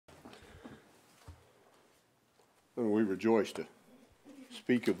And we rejoice to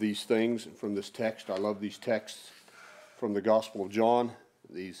speak of these things and from this text. I love these texts from the Gospel of John,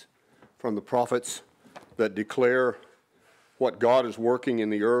 these from the prophets that declare what God is working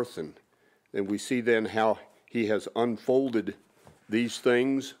in the earth, and we see then how he has unfolded these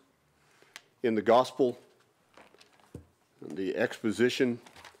things in the gospel, the exposition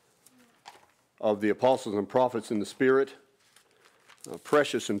of the apostles and prophets in the Spirit.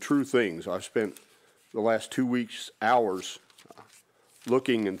 Precious and true things. I've spent the last 2 weeks, hours,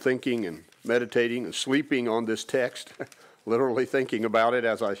 looking and thinking and meditating and sleeping on this text, literally thinking about it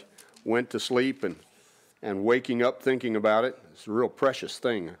as I went to sleep and waking up thinking about it. It's a real precious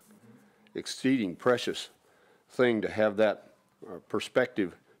thing, exceeding precious thing to have that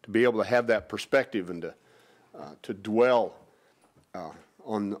perspective, to be able to have that perspective and to dwell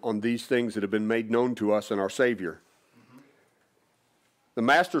on these things that have been made known to us in our Savior. The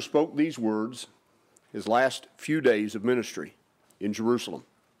Master spoke these words his last few days of ministry in Jerusalem.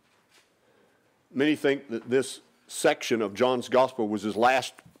 Many think that this section of John's Gospel was his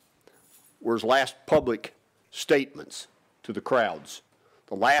last public statements to the crowds,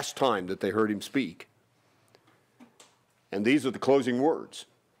 the last time that they heard him speak. And these are the closing words.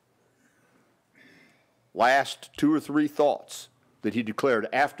 Last 2 or 3 thoughts that he declared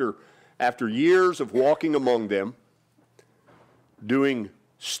after years of walking among them, doing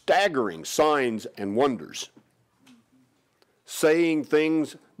staggering signs and wonders, saying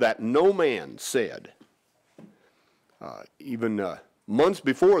things that no man said. Even months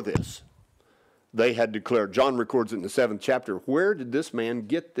before this, they had declared, John records it in the 7th chapter, where did this man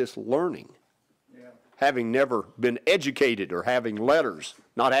get this learning? Yeah. Having never been educated or having letters,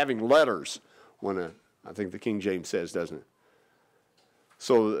 not having letters, when I think the King James says, doesn't it?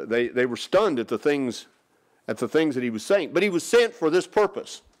 So they were stunned at the things that he was saying. But he was sent for this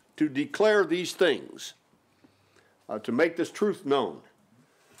purpose, to declare these things, to make this truth known.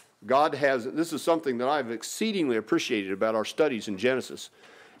 God has, this is something that I've exceedingly appreciated about our studies in Genesis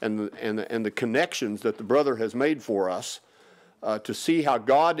and the connections that the brother has made for us to see how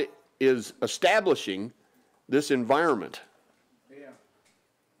God is establishing this environment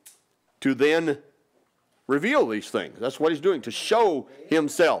to then reveal these things. That's what he's doing, to show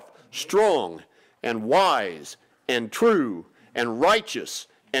himself strong and wise and true and righteous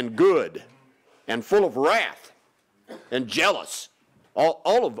and good and full of wrath and jealous.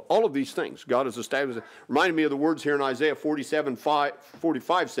 All of these things God has established. Reminded me of the words here in Isaiah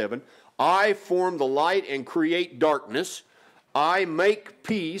 45:7. I form the light and create darkness. I make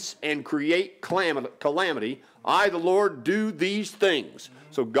peace and create calamity. I, the Lord, do these things.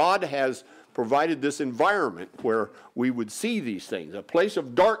 So God has provided this environment where we would see these things, a place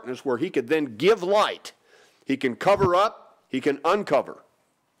of darkness where he could then give light. He can cover up, he can uncover,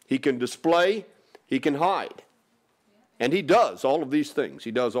 he can display, he can hide. And he does all of these things.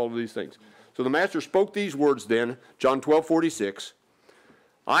 He does all of these things. So the Master spoke these words then, John 12:46,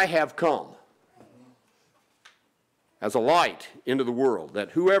 I have come as a light into the world,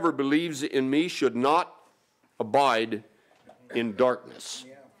 that whoever believes in me should not abide in darkness.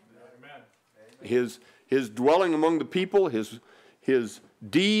 His dwelling among the people, his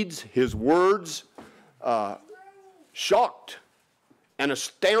deeds, his words, shocked and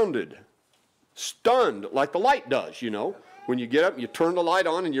astounded, stunned, like the light does, you know. When you get up, you turn the light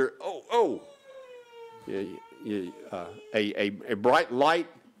on, and you're, a bright light,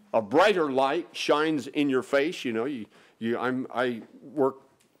 a brighter light shines in your face, you know. I work,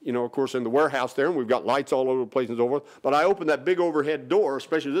 you know, of course, in the warehouse there, and we've got lights all over the place and so forth. But I open that big overhead door,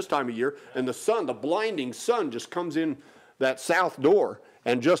 especially this time of year, and the sun, the blinding sun, just comes in that south door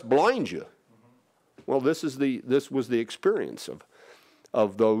and just blinds you. Well, this was the experience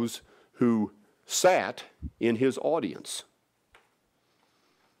of those who sat in his audience.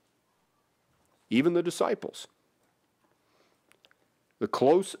 Even the disciples. The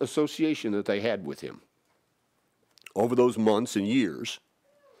close association that they had with him over those months and years.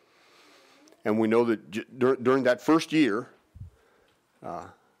 And we know that during that first year, may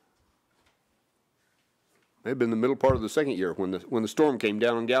have been the middle part of the second year when the storm came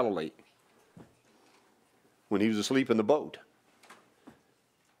down on Galilee, when he was asleep in the boat.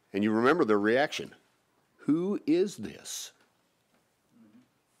 And you remember their reaction. Who is this?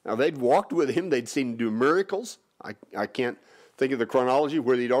 Now, they'd walked with him. They'd seen him do miracles. I can't think of the chronology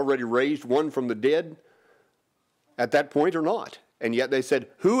where he'd already raised one from the dead at that point or not. And yet they said,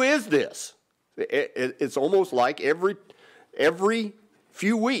 who is this? It's almost like every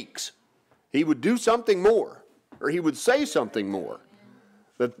few weeks he would do something more, or he would say something more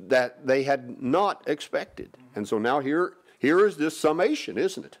that they had not expected. And so now here is this summation,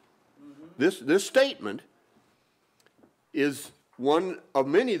 isn't it? This statement is one of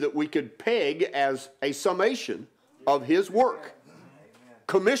many that we could peg as a summation of his work.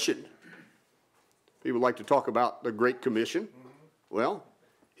 Commission. People like to talk about the Great Commission. Well,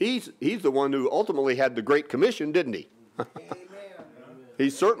 he's the one who ultimately had the Great Commission, didn't he? He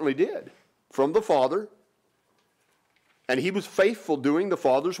certainly did, from the Father. And he was faithful doing the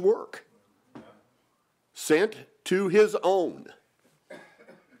Father's work. Sent to his own.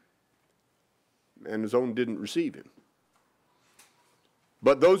 And his own didn't receive him.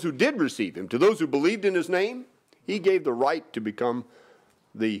 But those who did receive him, to those who believed in his name, he gave the right to become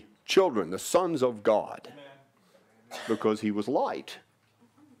the children, the sons of God. Because he was light.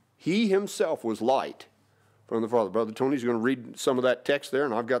 He himself was light from the Father. Brother Tony's going to read some of that text there,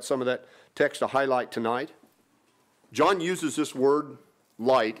 and I've got some of that text to highlight tonight. John uses this word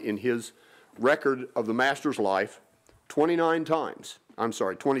light in his record of the Master's life 23 times.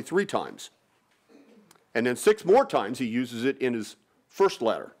 And then 6 more times he uses it in his first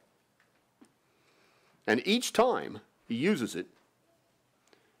letter. And each time he uses it,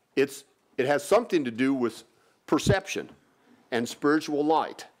 it has something to do with perception and spiritual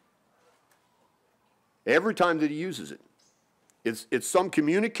light. Every time that he uses it, it's some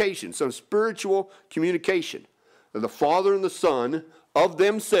communication, some spiritual communication of the Father and the Son of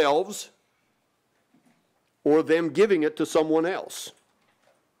themselves or them giving it to someone else.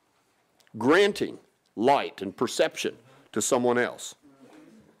 Granting light and perception to someone else.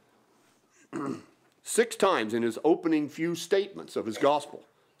 6 times in his opening few statements of his gospel,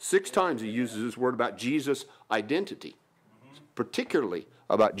 6 times he uses this word about Jesus' identity, particularly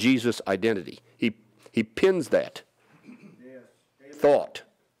about Jesus' identity. He pins that thought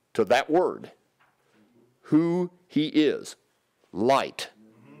to that word, who he is, light.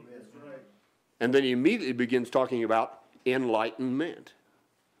 And then he immediately begins talking about enlightenment,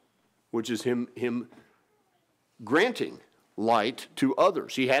 which is him granting light to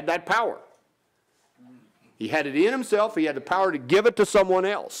others. He had that power. He had it in himself. He had the power to give it to someone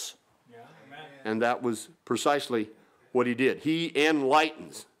else. And that was precisely what he did. He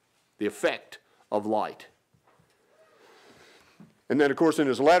enlightens the effect of light. And then, of course, in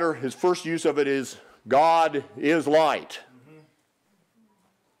his letter, his first use of it is, God is light.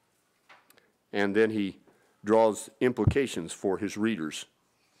 And then he draws implications for his readers.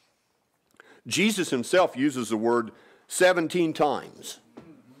 Jesus himself uses the word 17 times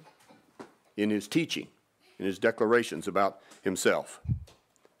in his teaching, in his declarations about himself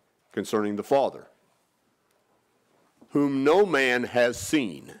concerning the Father, whom no man has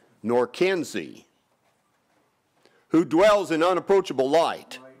seen nor can see, who dwells in unapproachable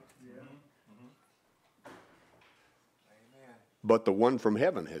light, but the one from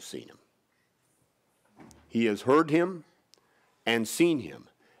heaven has seen him. He has heard him and seen him.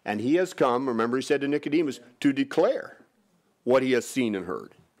 And he has come, remember he said to Nicodemus, to declare what he has seen and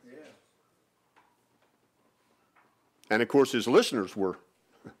heard. Yeah. And of course his listeners were,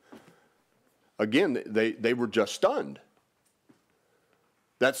 again, they were just stunned.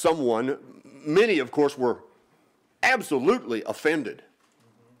 That someone, many of course were absolutely offended.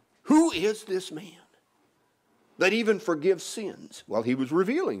 Who is this man that even forgives sins? Well, he was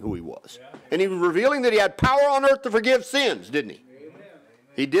revealing who he was. Yeah. And he was revealing that he had power on earth to forgive sins, didn't he?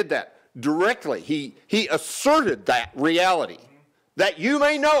 He did that directly. He asserted that reality, that you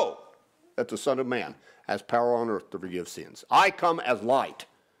may know that the Son of Man has power on earth to forgive sins. I come as light.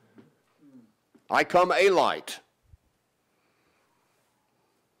 I come a light.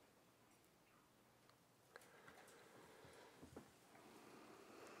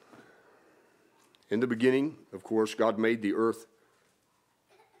 In the beginning, of course, God made the earth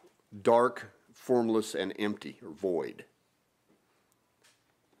dark, formless, and empty, or void.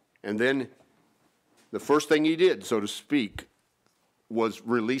 And then the first thing he did, so to speak, was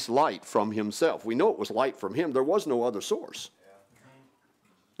release light from himself. We know it was light from him. There was no other source.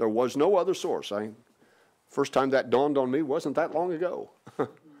 There was no other source. First time that dawned on me wasn't that long ago.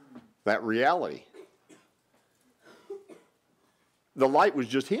 That reality. The light was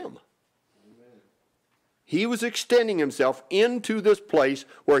just him. He was extending himself into this place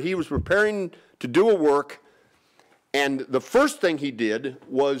where he was preparing to do a work. And the first thing he did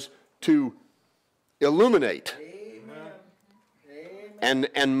was to illuminate. Amen.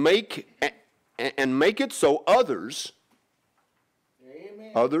 And make it so others,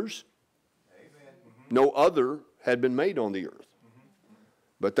 no other had been made on the earth.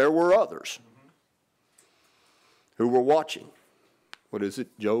 But there were others who were watching. What is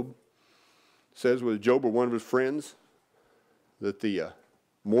it? Job says, was Job or one of his friends, that the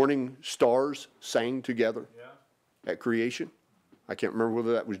morning stars sang together at creation. I can't remember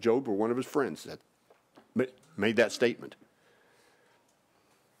whether that was Job or one of his friends that made that statement.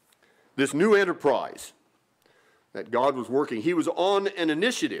 this new enterprise that God was working, he was on an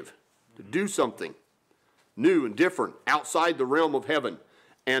initiative to do something new and different outside the realm of heaven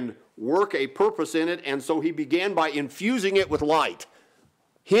and work a purpose in it. And so he began by infusing it with light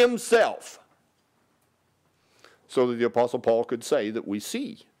himself, so that the Apostle Paul could say that we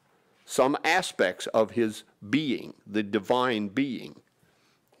see some aspects of his being, the divine being,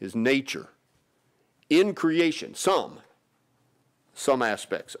 his nature, in creation, some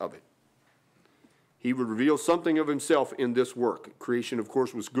aspects of it. He would reveal something of himself in this work. Creation, of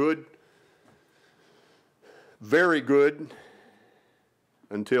course, was good, very good,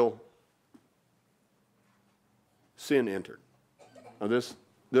 until sin entered. Now this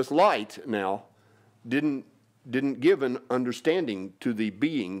light now didn't give an understanding to the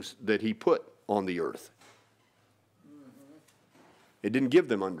beings that he put on the earth. It didn't give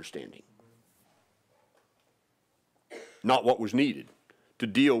them understanding. Not what was needed to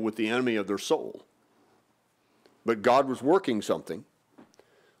deal with the enemy of their soul. But God was working something,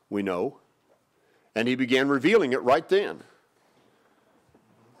 we know, and he began revealing it right then.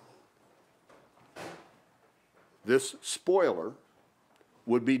 This spoiler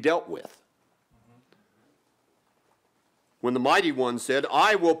would be dealt with. When the mighty one said,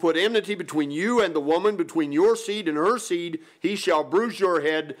 I will put enmity between you and the woman, between your seed and her seed. He shall bruise your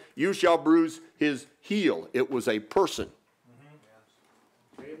head, you shall bruise his heel. It was a person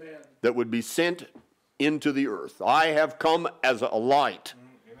that would be sent into the earth. I have come as a light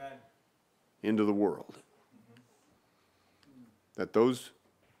into the world. That those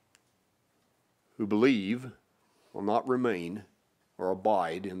who believe will not remain or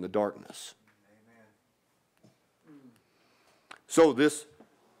abide in the darkness. So this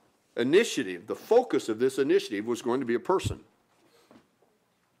initiative, the focus of this initiative was going to be a person.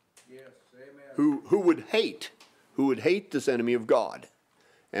 Yes, amen. Who would hate this enemy of God.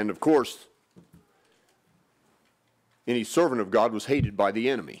 And of course, any servant of God was hated by the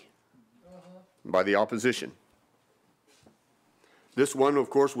enemy, by the opposition. This one, of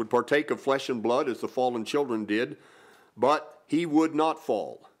course, would partake of flesh and blood as the fallen children did, but he would not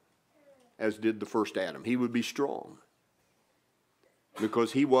fall as did the first Adam. He would be strong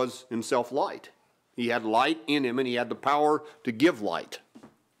because he was himself light. He had light in him and he had the power to give light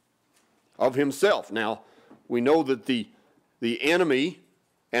of himself. Now, we know that the enemy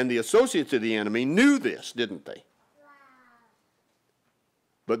and the associates of the enemy knew this, didn't they?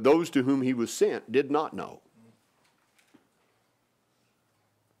 But those to whom he was sent did not know.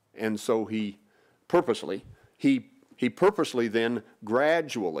 And so he purposely then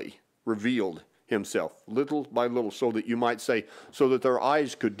gradually revealed himself, little by little, so that you might say, so that their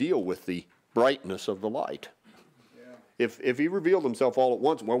eyes could deal with the brightness of the light. Yeah. If he revealed himself all at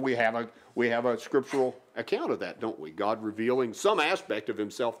once, well, we have a scriptural account of that, don't we? God revealing some aspect of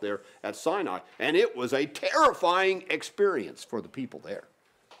himself there at Sinai, and it was a terrifying experience for the people there.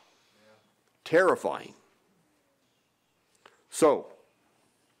 Yeah. Terrifying. So,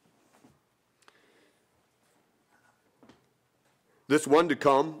 this one to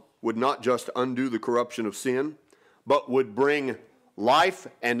come would not just undo the corruption of sin, but would bring life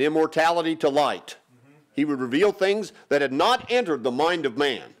and immortality to light. Mm-hmm. He would reveal things that had not entered the mind of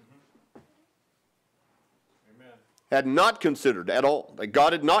man. Mm-hmm. Had not considered at all, that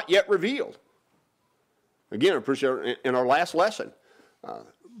God had not yet revealed. Again, I appreciate in our last lesson,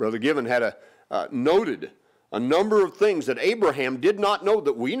 Brother Given had noted a number of things that Abraham did not know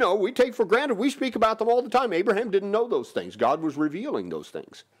that we know. We take for granted. We speak about them all the time. Abraham didn't know those things. God was revealing those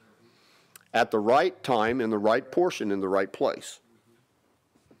things at the right time, in the right portion, in the right place.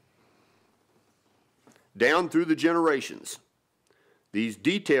 Down through the generations, these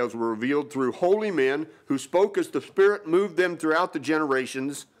details were revealed through holy men who spoke as the Spirit moved them throughout the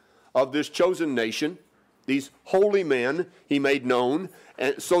generations of this chosen nation. These holy men he made known,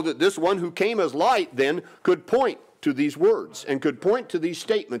 and so that this one who came as light then could point to these words and could point to these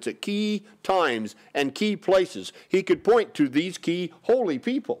statements at key times and key places. He could point to these key holy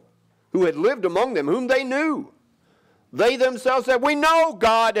people who had lived among them, whom they knew. They themselves said, we know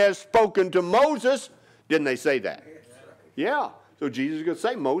God has spoken to Moses. Didn't they say that? Yeah. So Jesus could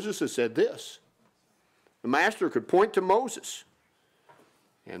say, Moses has said this. The master could point to Moses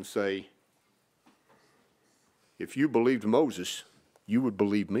and say, if you believed Moses, you would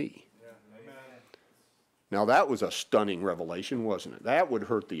believe me. Yeah. Now that was a stunning revelation, wasn't it? That would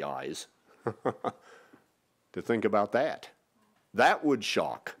hurt the eyes to think about that. That would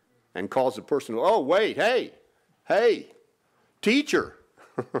shock and cause a person to, oh, wait, hey, teacher,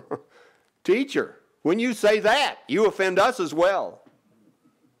 teacher, when you say that, you offend us as well.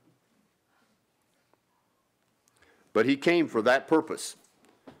 But he came for that purpose.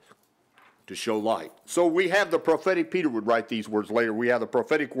 to show light. So we have the prophetic, Peter would write these words later, we have the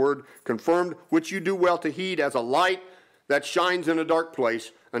prophetic word confirmed, which you do well to heed as a light that shines in a dark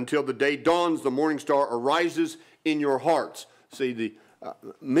place until the day dawns, the morning star arises in your hearts. See,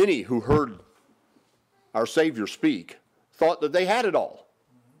 many who heard our Savior speak thought that they had it all.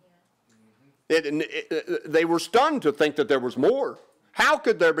 They were stunned to think that there was more. How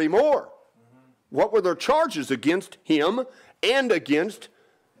could there be more? What were their charges against him and against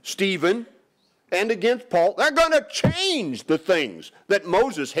Stephen and against Paul? They're going to change the things that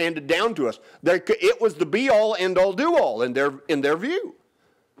Moses handed down to us. It was the be-all, end-all, do-all in their view.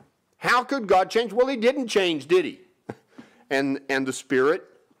 How could God change? Well, he didn't change, did he? And the Spirit,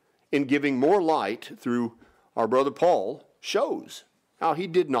 in giving more light through our brother Paul, shows how he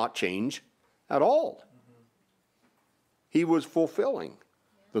did not change at all. He was fulfilling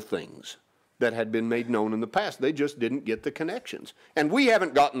the things that had been made known in the past. They just didn't get the connections. And we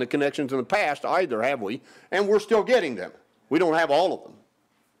haven't gotten the connections in the past either, have we? And we're still getting them. We don't have all of them.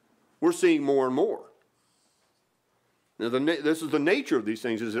 We're seeing more and more. Now, this is the nature of these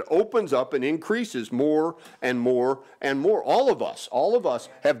things, is it opens up and increases more and more and more. All of us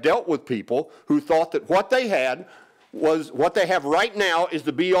have dealt with people who thought that what they had was what they have right now is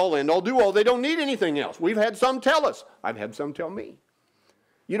the be-all, end-all, do-all. They don't need anything else. We've had some tell us. I've had some tell me.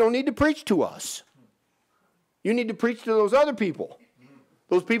 You don't need to preach to us. You need to preach to those other people.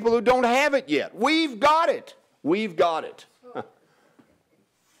 Those people who don't have it yet. We've got it. We've got it.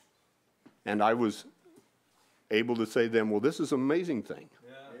 And I was able to say to them, well, this is an amazing thing.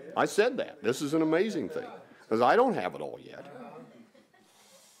 Yeah. I said that. This is an amazing thing. Because I don't have it all yet.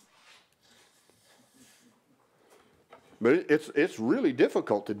 But it's really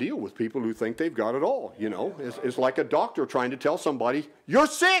difficult to deal with people who think they've got it all, you know. It's like a doctor trying to tell somebody, you're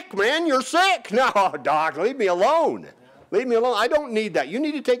sick, man, you're sick. No, doc, leave me alone. Leave me alone. I don't need that. You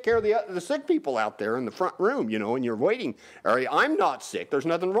need to take care of the sick people out there in the front room, you know, in your waiting area. I'm not sick. There's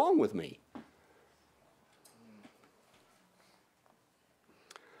nothing wrong with me.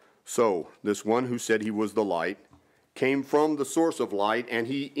 So, this one who said he was the light came from the source of light, and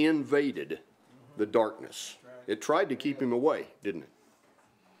he invaded the darkness. It tried to keep him away, didn't it?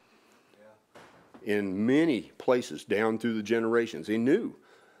 In many places down through the generations, he knew.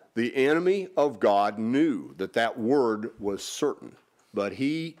 The enemy of God knew that that word was certain, but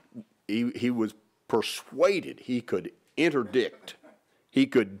he was persuaded he could interdict, he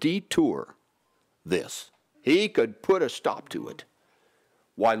could detour this. He could put a stop to it.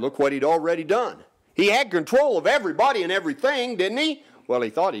 Why, look what he'd already done. He had control of everybody and everything, didn't he? Well, he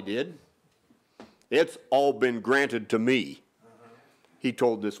thought he did. It's all been granted to me. He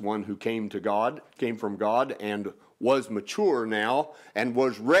told this one who came from God and was mature now and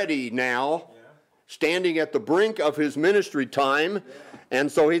was ready now, standing at the brink of his ministry time.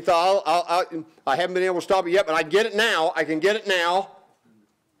 And so he thought, I haven't been able to stop it yet, but I get it now. I can get it now.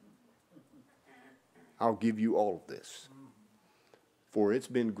 I'll give you all of this, for it's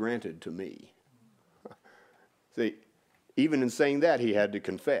been granted to me. See, even in saying that, he had to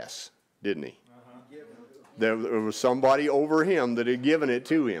confess, didn't he? There was somebody over him that had given it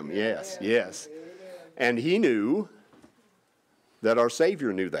to him. Yes, yes. And he knew that our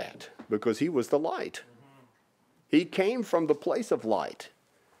Savior knew that because he was the light. He came from the place of light.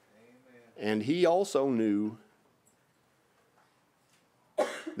 And he also knew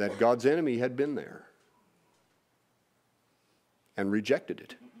that God's enemy had been there and rejected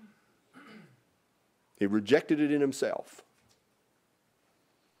it. He rejected it in himself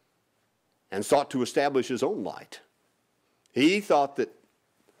and sought to establish his own light. He thought that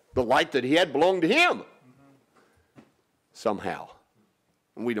the light that he had belonged to him somehow.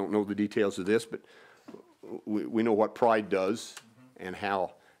 And we don't know the details of this, but we know what pride does and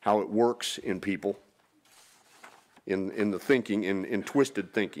how it works in people, in the thinking, in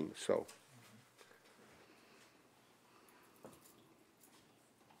twisted thinking. So,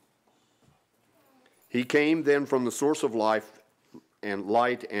 he came then from the source of life and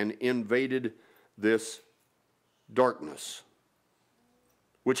light and invaded this darkness,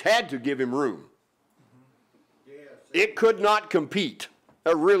 which had to give him room. It could not compete.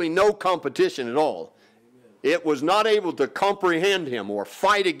 There was really no competition at all. It was not able to comprehend him or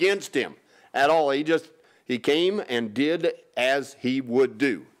fight against him at all. He came and did as he would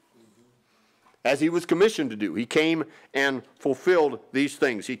do, as he was commissioned to do. He came and fulfilled these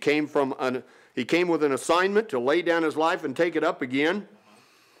things. He came with an assignment to lay down his life and take it up again.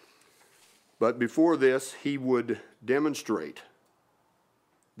 But before this, he would demonstrate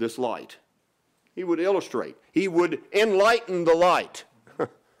this light. He would illustrate. He would enlighten the light.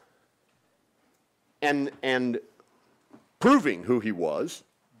 And proving who he was,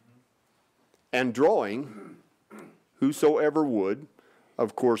 and drawing whosoever would.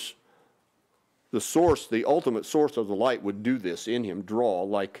 Of course, the source, the ultimate source of the light would do this in him, draw,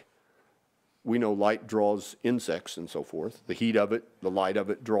 like we know light draws insects and so forth. The heat of it, the light of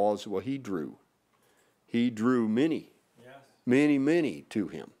it draws, well, he drew. He drew many, many to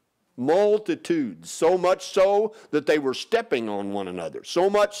him. Multitudes, so much so that they were stepping on one another. So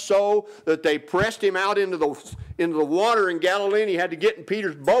much so that they pressed him out into the water in Galilee and he had to get in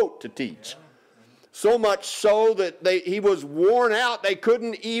Peter's boat to teach. So much so that he was worn out, they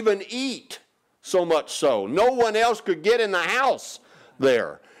couldn't even eat. So much so. No one else could get in the house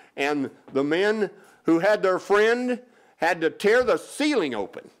there. And the men who had their friend had to tear the ceiling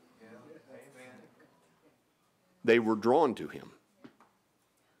open. They were drawn to him.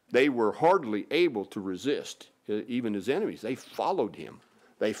 They were hardly able to resist, even his enemies. They followed him.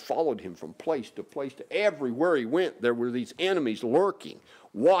 They followed him from place to place. To everywhere he went, there were these enemies lurking,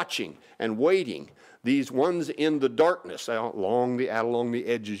 watching, and waiting. These ones in the darkness, out along the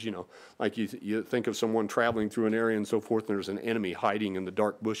edges, you know, like you think of someone traveling through an area and so forth, and there's an enemy hiding in the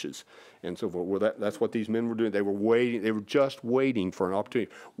dark bushes and so forth. Well, that's what these men were doing. They were waiting. They were just waiting for an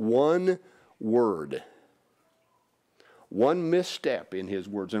opportunity. One word, one misstep in his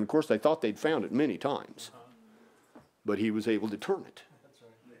words, and of course they thought they'd found it many times, but he was able to turn it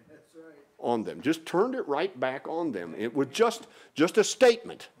on them. Just turned it right back on them. It was just a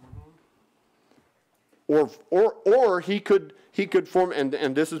statement. Or he could form,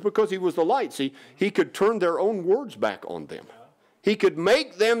 and this is because he was the light, see, he could turn their own words back on them. He could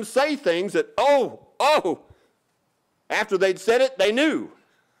make them say things that, after they'd said it, they knew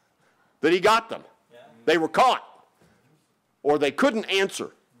that he got them. They were caught. Or they couldn't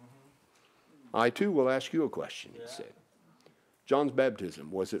answer. I too will ask you a question, he said. John's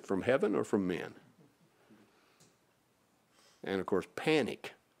baptism, was it from heaven or from men? And of course,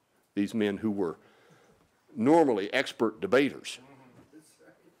 panic. These men who were normally expert debaters.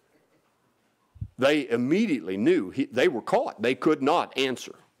 They immediately knew they were caught. They could not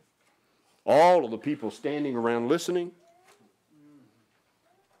answer. All of the people standing around listening,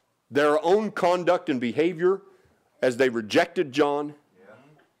 their own conduct and behavior as they rejected John.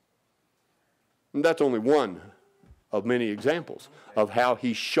 And that's only one of many examples of how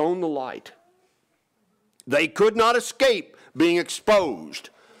he shone the light. They could not escape being exposed.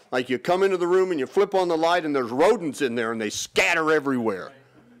 Like you come into the room and you flip on the light and there's rodents in there and they scatter everywhere.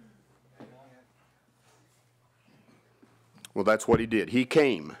 Well, that's what he did. He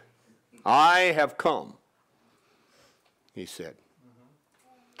came. I have come, he said.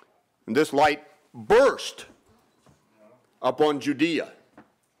 And this light burst upon Judea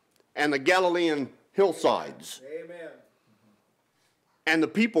and the Galilean hillsides. Amen. And the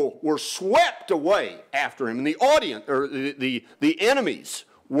people were swept away after him. And the audience, or the enemies,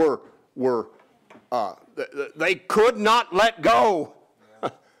 they could not let go.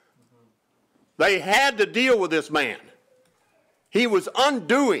 They had to deal with this man. He was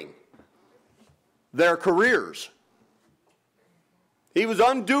undoing their careers. He was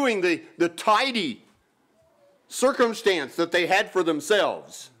undoing the tidy circumstance that they had for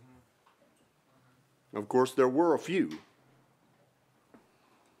themselves. Of course, there were a few.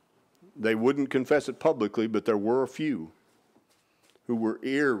 They wouldn't confess it publicly, but there were a few who were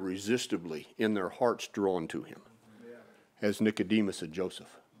irresistibly in their hearts drawn to him, as Nicodemus and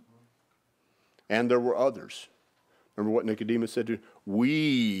Joseph. And there were others. Remember what Nicodemus said to him?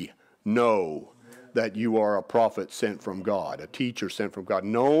 We know that you are a prophet sent from God, a teacher sent from God.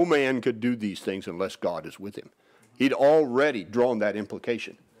 No man could do these things unless God is with him. He'd already drawn that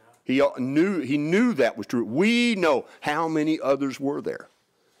implication. He knew that was true. We know. How many others were there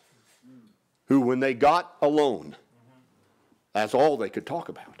who, when they got alone, that's all they could talk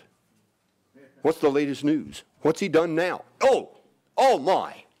about? What's the latest news? What's he done now? Oh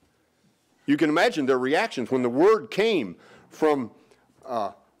my. You can imagine their reactions when the word came from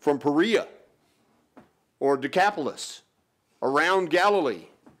Perea or Decapolis, around Galilee,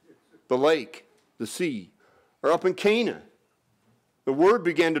 the lake, the sea, or up in Cana. The word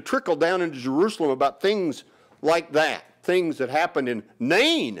began to trickle down into Jerusalem about things like that, things that happened in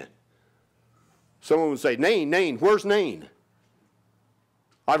Nain. Someone would say, Nain, where's Nain?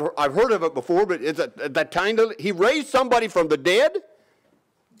 I've heard of it before, but it's at that time he raised somebody from the dead?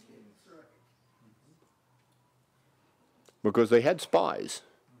 Because they had spies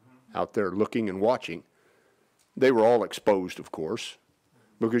out there looking and watching. They were all exposed, of course,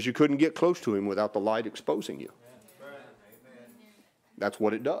 because you couldn't get close to him without the light exposing you. That's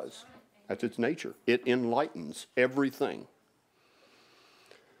what it does. That's its nature. It enlightens everything.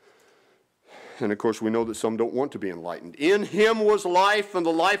 And of course, we know that some don't want to be enlightened. In him was life, and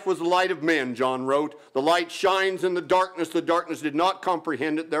the life was the light of men, John wrote. The light shines in the darkness did not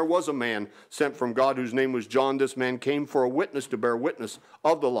comprehend it. There was a man sent from God whose name was John. This man came for a witness to bear witness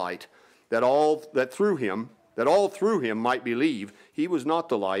of the light, that all through him might believe. He was not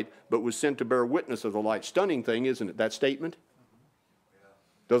the light, but was sent to bear witness of the light. Stunning thing, isn't it, that statement?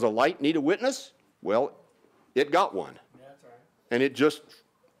 Does a light need a witness? Well, it got one. That's right. And it just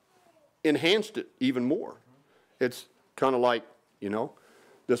enhanced it even more. It's kind of like,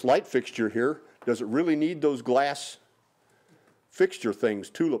 this light fixture here, does it really need those glass fixture things,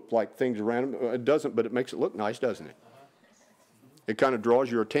 tulip-like things around them? It doesn't, but it makes it look nice, doesn't it? It kind of draws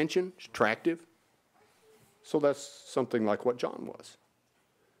your attention. It's attractive. So that's something like what John was.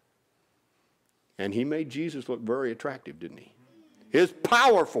 And he made Jesus look very attractive, didn't he? His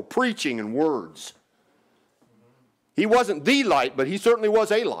powerful preaching and words. He wasn't the light, but he certainly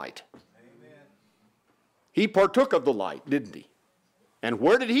was a light. Amen. He partook of the light, didn't he? And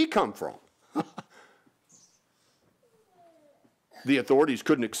where did he come from? The authorities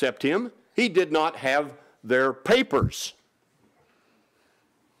couldn't accept him. He did not have their papers.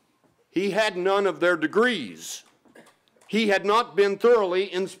 He had none of their degrees. He had not been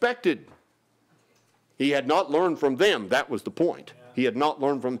thoroughly inspected. He had not learned from them. That was the point. He had not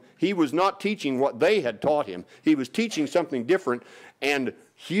learned from, he was not teaching what they had taught him. He was teaching something different, and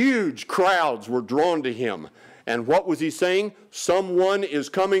huge crowds were drawn to him. And what was he saying? Someone is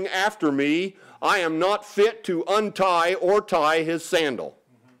coming after me. I am not fit to untie or tie his sandal.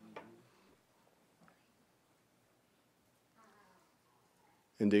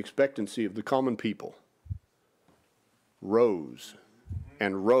 And the expectancy of the common people rose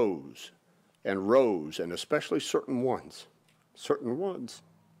and rose and rose, and especially certain ones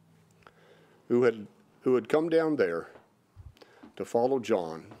who had come down there to follow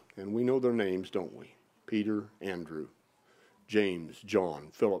John, and we know their names, don't we? Peter, Andrew, James, John,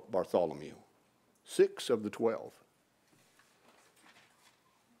 Philip, Bartholomew, 6 of the 12.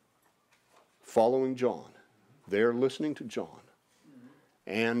 Following John, they're listening to John,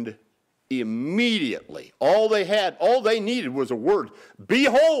 and immediately, all they needed was a word.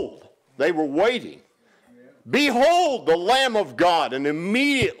 Behold, they were waiting. Behold, the Lamb of God. And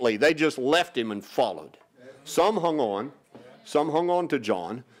immediately they just left him and followed. Some hung on to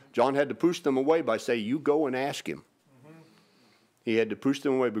John. John had to push them away by saying, you go and ask him. He had to push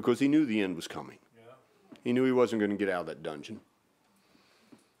them away because he knew the end was coming. He knew he wasn't going to get out of that dungeon.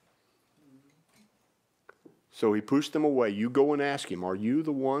 So he pushed them away. You go and ask him, are you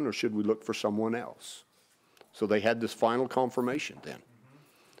the one, or should we look for someone else? So they had this final confirmation then.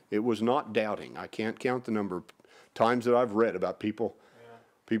 It was not doubting. I can't count the number of times that I've read about people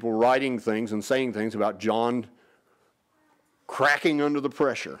writing things and saying things about John cracking under the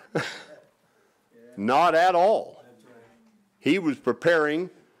pressure. Not at all. He was preparing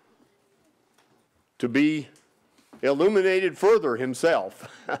to be illuminated further himself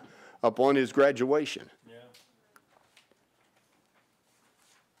upon his graduation.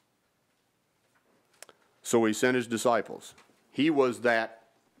 So he sent his disciples. He was that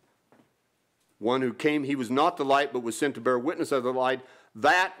one who came. He was not the light, but was sent to bear witness of the light.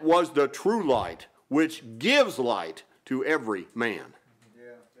 That was the true light, which gives light to every man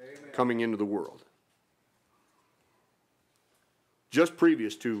coming into the world. Just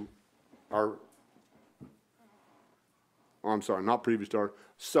previous to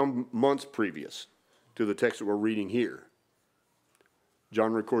some months previous to the text that we're reading here.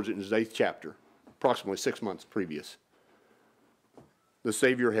 John records it in his 8th chapter, approximately 6 months previous. The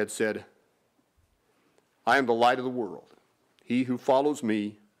Savior had said, I am the light of the world. He who follows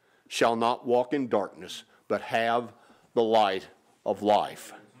me shall not walk in darkness, but have the light of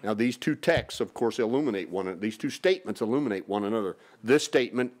life. Now these two texts, of course, illuminate one another. These two statements illuminate one another. This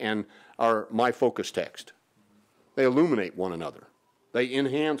statement and my focus text. They illuminate one another. They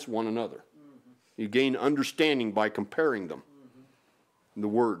enhance one another. You gain understanding by comparing them. The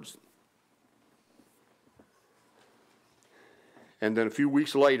words. And then a few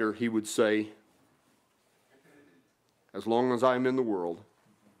weeks later, he would say, as long as I am in the world,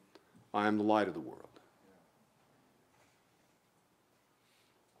 I am the light of the world.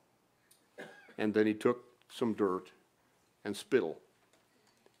 And then he took some dirt and spittle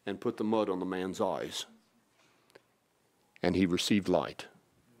and put the mud on the man's eyes. And he received light.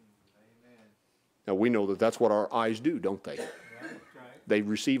 Now we know that that's what our eyes do, don't they? They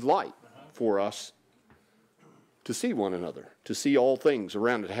receive light for us to see one another, to see all things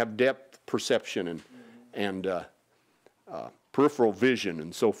around it, to have depth perception and peripheral vision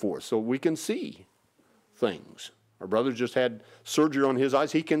and so forth. So we can see things. Our brother just had surgery on his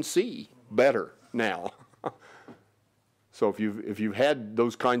eyes. He can see better now. So if you've had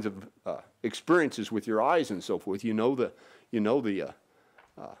those kinds of experiences with your eyes and so forth, you know the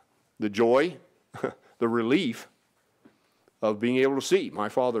joy, the relief of being able to see. My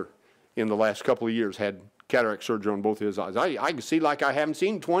father, in the last couple of years, had cataract surgery on both of his eyes. I can see like I haven't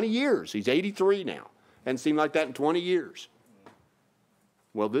seen in 20 years. He's 83 now. Hadn't seen like that in 20 years.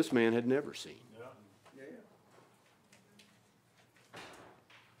 Well, this man had never seen.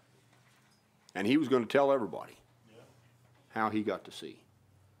 And he was going to tell everybody how he got to see.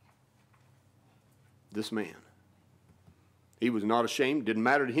 This man. He was not ashamed. Didn't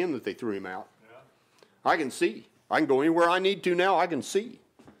matter to him that they threw him out. I can see. I can go anywhere I need to now. I can see.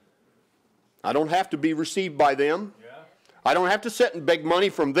 I don't have to be received by them. I don't have to sit and beg money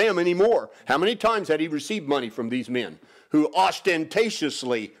from them anymore. How many times had he received money from these men who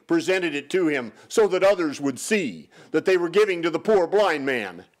ostentatiously presented it to him so that others would see that they were giving to the poor blind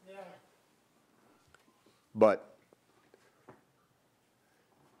man? But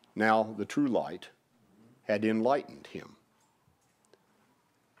now the true light had enlightened him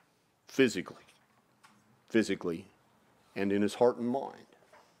physically, and in his heart and mind,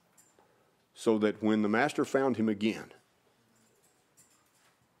 so that when the master found him again,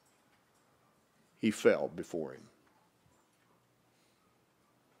 he fell before him.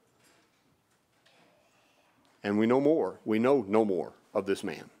 And we know more. We know no more of this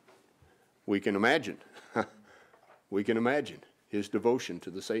man. We can imagine. We can imagine his devotion to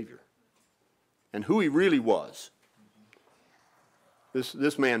the Savior and who he really was.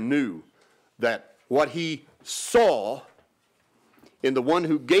 This man knew that what he saw in the one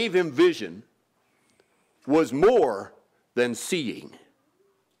who gave him vision was more than seeing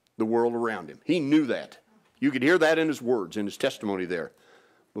the world around him. He knew that. You could hear that in his words, in his testimony there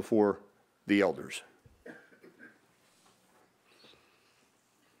before the elders.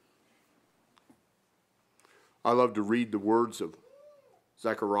 I love to read the words of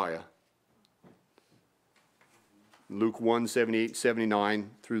Zechariah. Luke 1, 78, 79,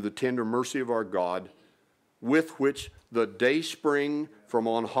 through the tender mercy of our God, with which the day spring from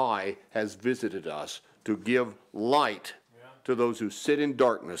on high has visited us to give light to those who sit in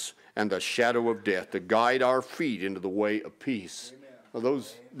darkness and the shadow of death, to guide our feet into the way of peace. Well,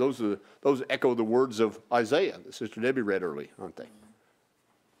 those echo the words of Isaiah that Sister Debbie read early, aren't they?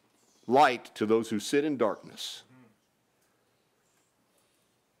 Light to those who sit in darkness.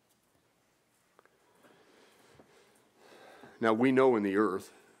 Now we know in the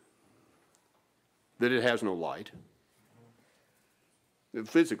earth that it has no light.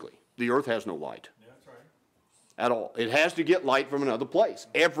 Physically, the earth has no light. Yeah, that's right. At all. It has to get light from another place.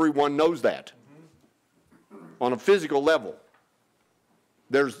 Everyone knows that. On a physical level,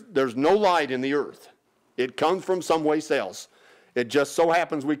 there's no light in the earth. It comes from someplace else. It just so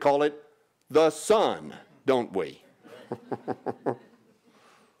happens we call it the sun, don't we?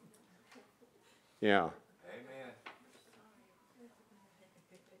 Yeah. Amen.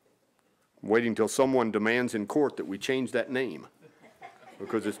 Waiting till someone demands in court that we change that name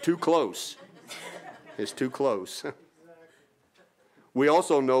because it's too close. It's too close. We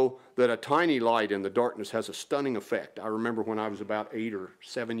also know that a tiny light in the darkness has a stunning effect. I remember when I was about 8 or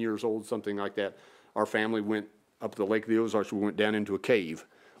 7 years old, something like that, our family went up to the Lake of the Ozarks. We went down into a cave.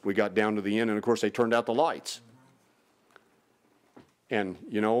 We got down to the end, and of course they turned out the lights. And,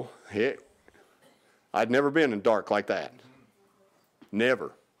 you know, I'd never been in dark like that.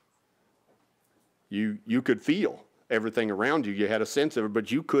 Never. You could feel everything around you. You had a sense of it,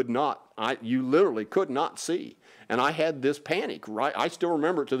 but you could not. You literally could not see. And I had this panic. Right, I still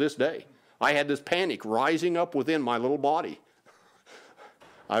remember it to this day. I had this panic rising up within my little body.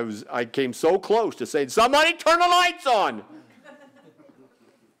 I came so close to saying, "Somebody turn the lights on!"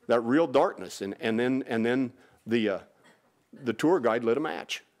 That real darkness, and then the tour guide lit a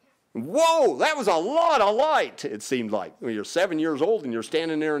match. Whoa, that was a lot of light. It seemed like when you're 7 years old and you're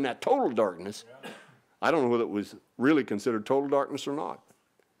standing there in that total darkness. I don't know whether it was really considered total darkness or not.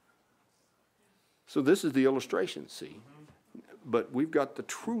 So this is the illustration, see. But we've got the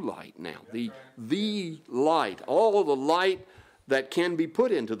true light now, the light, all the light that can be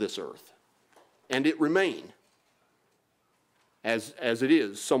put into this earth, and it remain as it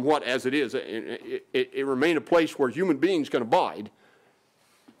is, somewhat as it is. It remain a place where human beings can abide.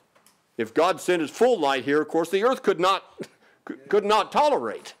 If God sent his full light here, of course, the earth could not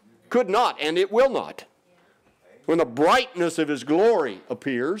tolerate, could not, and it will not. When the brightness of his glory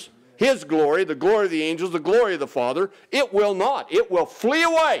appears, his glory, the glory of the angels, the glory of the Father, it will not. It will flee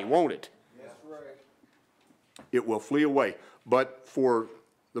away, won't it? That's right. It will flee away. But for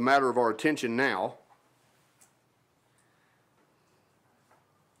the matter of our attention now,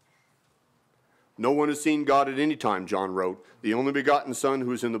 No one has seen God at any time, John wrote. The only begotten Son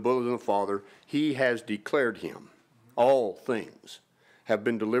who is in the bosom of the Father, he has declared him. All things have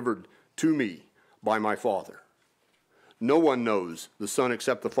been delivered to me by my Father. No one knows the Son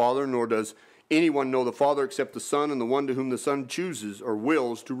except the Father, nor does anyone know the Father except the Son and the one to whom the Son chooses or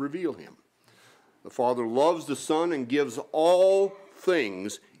wills to reveal him. The Father loves the Son and gives all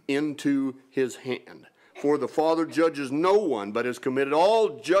things into his hand. For the Father judges no one, but has committed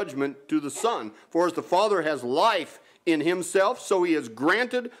all judgment to the Son. For as the Father has life in himself, so he has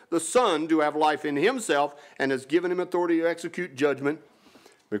granted the Son to have life in himself, and has given him authority to execute judgment,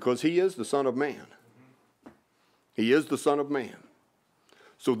 because he is the Son of Man. He is the Son of Man.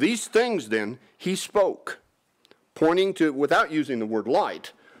 So these things then he spoke, pointing to, without using the word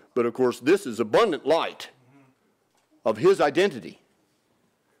light, but of course this is abundant light of his identity.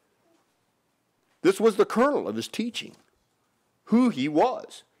 This was the kernel of his teaching, who he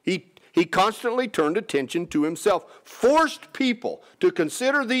was. He constantly turned attention to himself, forced people to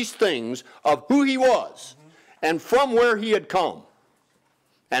consider these things of who he was and from where he had come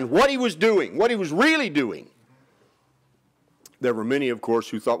and what he was doing, what he was really doing. There were many, of course,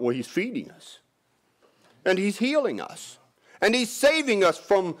 who thought, well, he's feeding us and he's healing us and he's saving us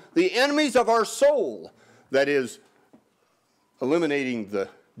from the enemies of our soul, that is, eliminating the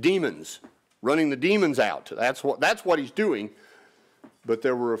demons, running the demons out. That's what he's doing. But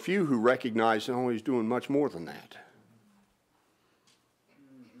there were a few who recognized, oh, he's doing much more than that.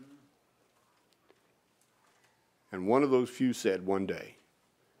 And one of those few said one day,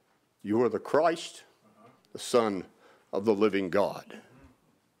 you are the Christ, the Son of the living God.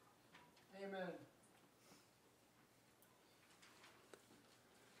 Amen.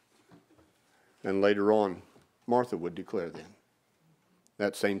 And later on, Martha would declare then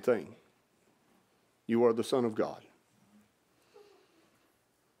that same thing. You are the Son of God.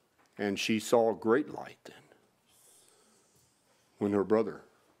 And she saw great light then when her brother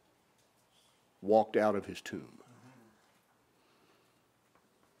walked out of his tomb.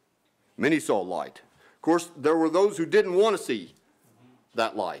 Many saw light. Of course, there were those who didn't want to see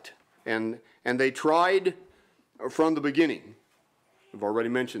that light. And they tried from the beginning. We've already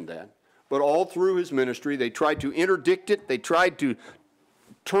mentioned that. But all through his ministry, they tried to interdict it. They tried to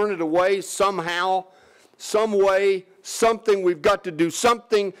turn it away somehow, some way, something. We've got to do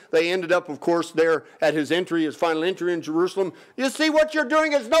something. They ended up, of course, there at his entry, his final entry in Jerusalem. You see, what you're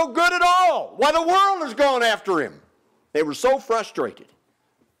doing is no good at all. Why, the world has gone after him. They were so frustrated.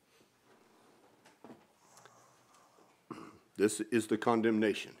 This is the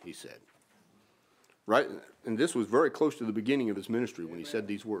condemnation, he said. Right? And this was very close to the beginning of his ministry when he said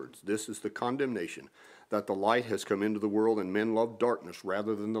these words. This is the condemnation, that the light has come into the world, and men love darkness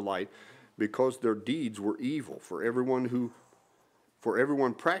rather than the light, because their deeds were evil. For everyone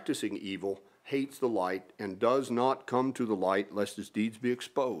practicing evil hates the light and does not come to the light, lest his deeds be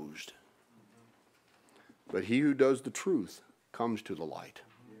exposed. But he who does the truth comes to the light,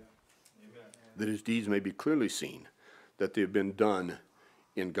 that his deeds may be clearly seen, that they have been done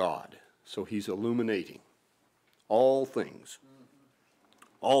in God. So he's illuminating all things.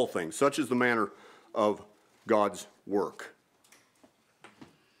 All things. Such is the manner of God's work.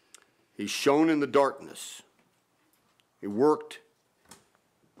 He's shown in the darkness. He worked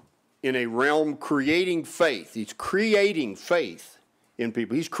in a realm creating faith. He's creating faith in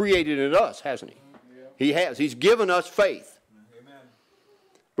people. He's created it in us, hasn't he? Yeah. He has. He's given us faith. Amen.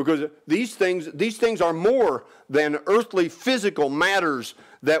 Because these things are more than earthly physical matters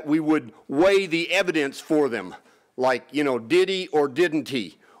that we would weigh the evidence for them. Like, did he or didn't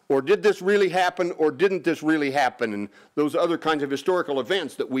he? Or did this really happen or didn't this really happen? And those other kinds of historical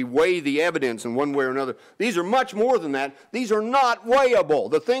events that we weigh the evidence in one way or another. These are much more than that. These are not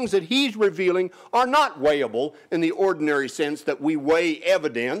weighable. The things that he's revealing are not weighable in the ordinary sense that we weigh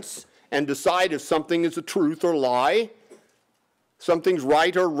evidence and decide if something is a truth or lie, something's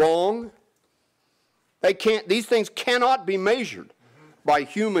right or wrong. These things cannot be measured by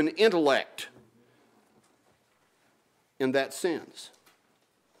human intellect in that sense.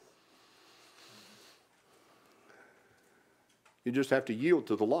 You just have to yield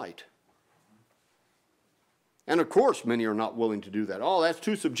to the light. And of course, many are not willing to do that. Oh, that's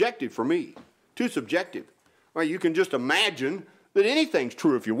too subjective for me. Too subjective. Well, you can just imagine that anything's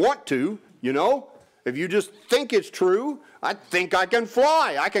true if you want to, If you just think it's true, I think I can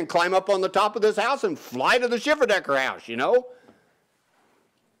fly. I can climb up on the top of this house and fly to the Schifferdecker house,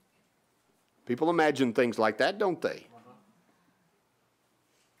 People imagine things like that, don't they?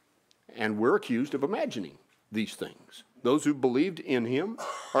 And we're accused of imagining these things. Those who believed in him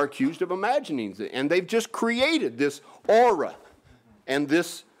are accused of imagining it. And they've just created this aura and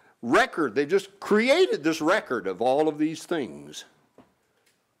this record. They've just created this record of all of these things.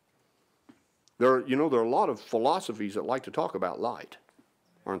 There are a lot of philosophies that like to talk about light,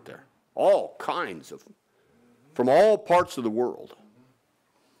 aren't there? All kinds of, from all parts of the world.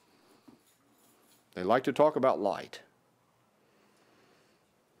 They like to talk about light.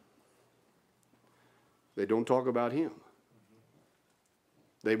 They don't talk about him.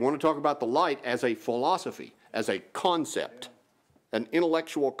 They want to talk about the light as a philosophy, as a concept, an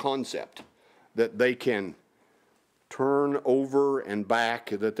intellectual concept that they can turn over and back,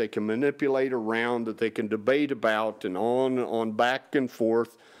 that they can manipulate around, that they can debate about, and on back and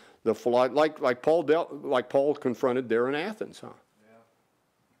forth. Like Paul confronted there in Athens, huh? Yeah.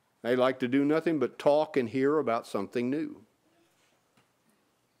 They like to do nothing but talk and hear about something new.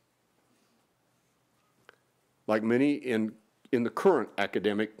 Like many in the current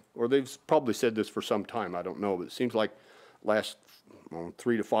academic, or they've probably said this for some time, I don't know, but it seems like last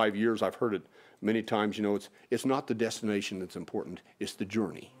 3 to 5 years I've heard it many times, it's not the destination that's important, it's the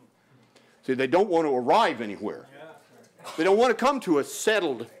journey. See, they don't want to arrive anywhere. They don't want to come to a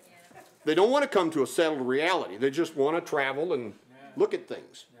settled reality. They just want to travel and look at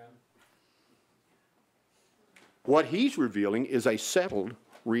things. What he's revealing is a settled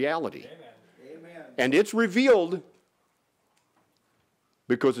reality. Amen. And it's revealed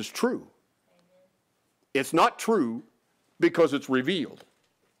because it's true. It's not true because it's revealed.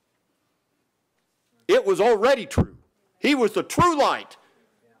 It was already true. He was the true light,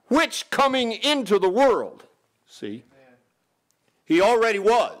 which coming into the world, see, he already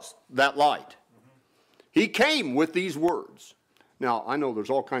was that light. He came with these words. Now, I know there's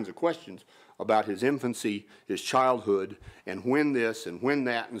all kinds of questions about his infancy, his childhood, and when this and when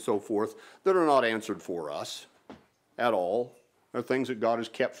that and so forth that are not answered for us at all. They're things that God has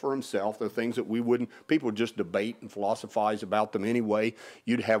kept for himself. They're things that people would just debate and philosophize about them anyway.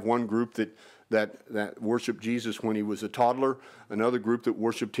 You'd have one group that worshiped Jesus when he was a toddler, another group that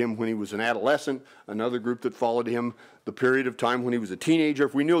worshiped him when he was an adolescent, another group that followed him the period of time when he was a teenager.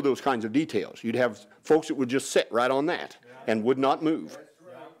 If we knew those kinds of details, you'd have folks that would just sit right on that and would not move.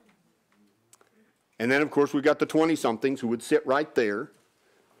 And then, of course, we've got the 20-somethings who would sit right there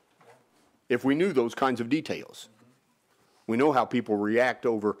if we knew those kinds of details. We know how people react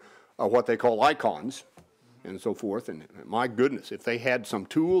over what they call icons and so forth. And my goodness, if they had some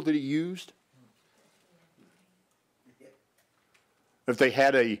tool that he used, if they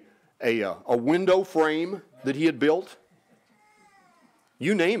had a window frame that he had built,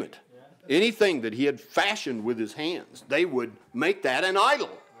 you name it, anything that he had fashioned with his hands, they would make that an idol,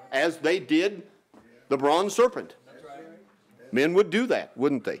 as they did the bronze serpent. Men would do that,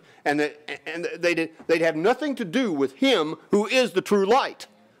 wouldn't they? And they'd have nothing to do with him who is the true light.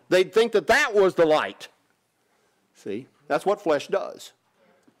 They'd think that was the light. See, that's what flesh does.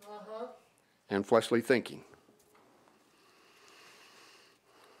 And fleshly thinking.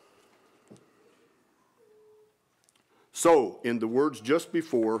 So, in the words just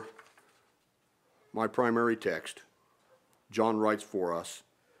before my primary text, John writes for us,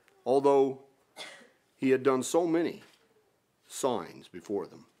 although he had done so many signs before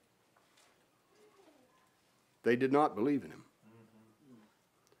them, they did not believe in him,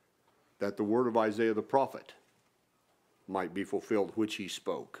 that the word of Isaiah the prophet might be fulfilled, which he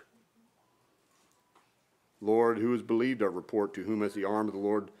spoke. Lord, who has believed our report, to whom has the arm of the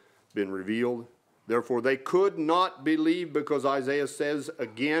Lord been revealed? Therefore they could not believe, because Isaiah says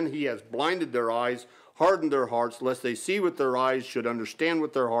again, he has blinded their eyes, hardened their hearts, lest they see with their eyes, should understand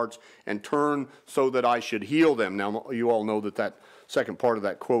with their hearts, and turn so that I should heal them. Now, you all know that second part of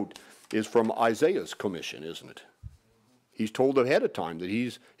that quote is from Isaiah's commission, isn't it? He's told ahead of time that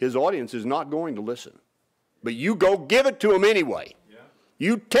his audience is not going to listen. But you go give it to them anyway. Yeah.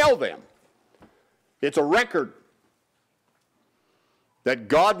 You tell them. It's a record that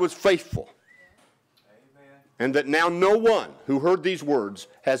God was faithful. Amen. And that now no one who heard these words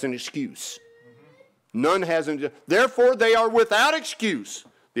has an excuse. None has an. Therefore they are without excuse,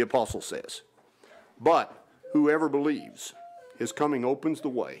 the apostle says. But whoever believes, his coming opens the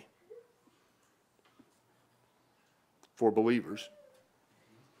way for believers,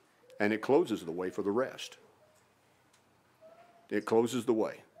 and it closes the way for the rest. It closes the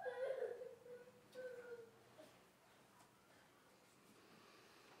way.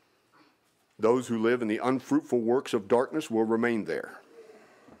 Those who live in the unfruitful works of darkness will remain there.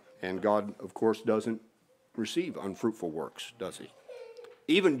 And God, of course, doesn't receive unfruitful works, does he?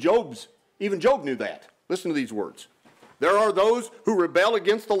 Even Job knew that. Listen to these words. There are those who rebel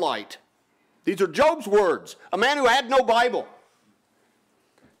against the light. These are Job's words, a man who had no Bible.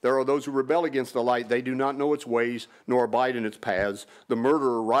 There are those who rebel against the light. They do not know its ways, nor abide in its paths. The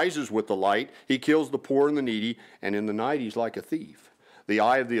murderer rises with the light. He kills the poor and the needy, and in the night he's like a thief. The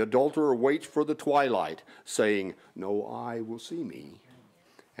eye of the adulterer waits for the twilight, saying, no eye will see me.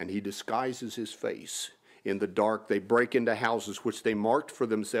 And he disguises his face. In the dark they break into houses which they marked for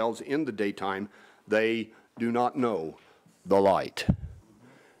themselves in the daytime. They do not know the light.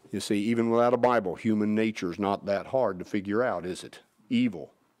 You see, even without a Bible, human nature is not that hard to figure out, is it?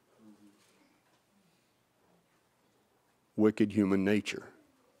 Evil. Wicked human nature.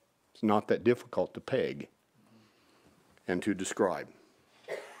 It's not that difficult to peg and to describe.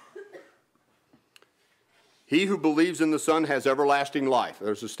 He who believes in the Son has everlasting life.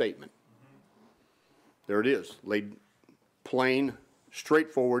 There's a statement. There it is, laid plain,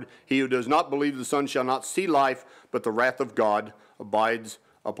 straightforward. He who does not believe the Son shall not see life, but the wrath of God abides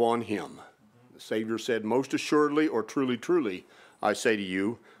upon him. The Savior said, most assuredly or truly, truly, I say to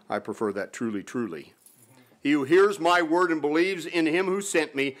you, I prefer that truly, truly. He who hears my word and believes in him who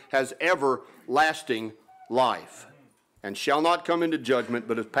sent me has everlasting life, and shall not come into judgment,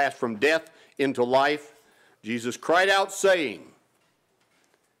 but has passed from death into life. Jesus cried out, saying,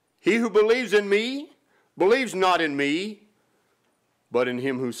 he who believes in me, believes not in me, but in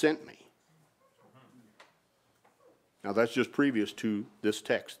him who sent me. Now that's just previous to this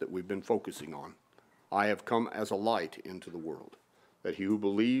text that we've been focusing on. I have come as a light into the world, that he who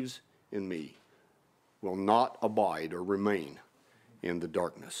believes in me will not abide or remain in the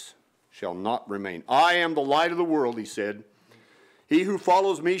darkness, shall not remain. I am the light of the world, he said. He who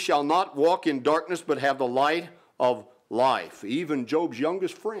follows me shall not walk in darkness, but have the light of life. Even Job's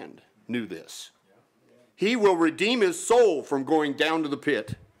youngest friend knew this. He will redeem his soul from going down to the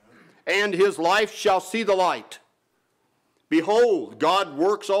pit, and his life shall see the light. Behold, God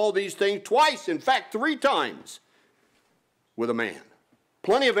works all these things twice, in fact 3 times, with a man.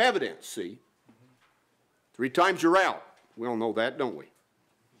 Plenty of evidence, see? 3 times you're out. We all know that, don't we?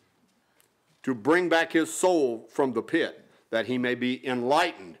 To bring back his soul from the pit, that he may be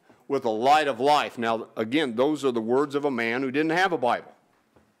enlightened with the light of life. Now, again, those are the words of a man who didn't have a Bible.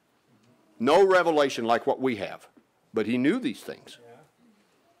 No revelation like what we have. But he knew these things.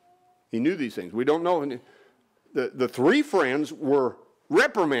 He knew these things. We don't know. The 3 friends were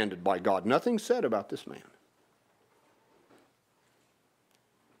reprimanded by God. Nothing said about this man.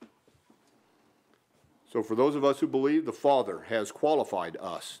 So for those of us who believe, the Father has qualified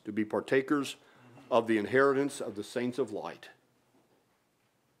us to be partakers of the inheritance of the saints of light.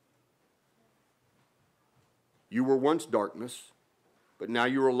 You were once darkness, but now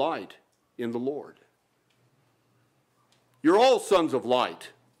you are light in the Lord. You're all sons of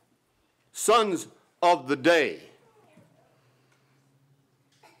light, sons of the day.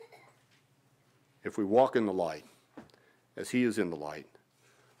 If we walk in the light, as he is in the light,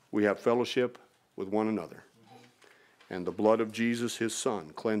 we have fellowship with one another. And the blood of Jesus, his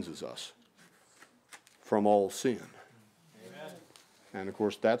Son, cleanses us from all sin. Amen. And of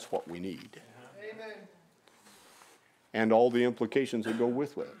course, that's what we need. Amen. And all the implications that go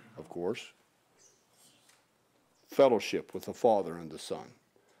with it, of course. Fellowship with the Father and the Son,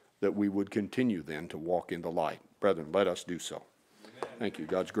 that we would continue then to walk in the light. Brethren, let us do so. Amen. Thank you.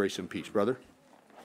 God's grace and peace. Brother?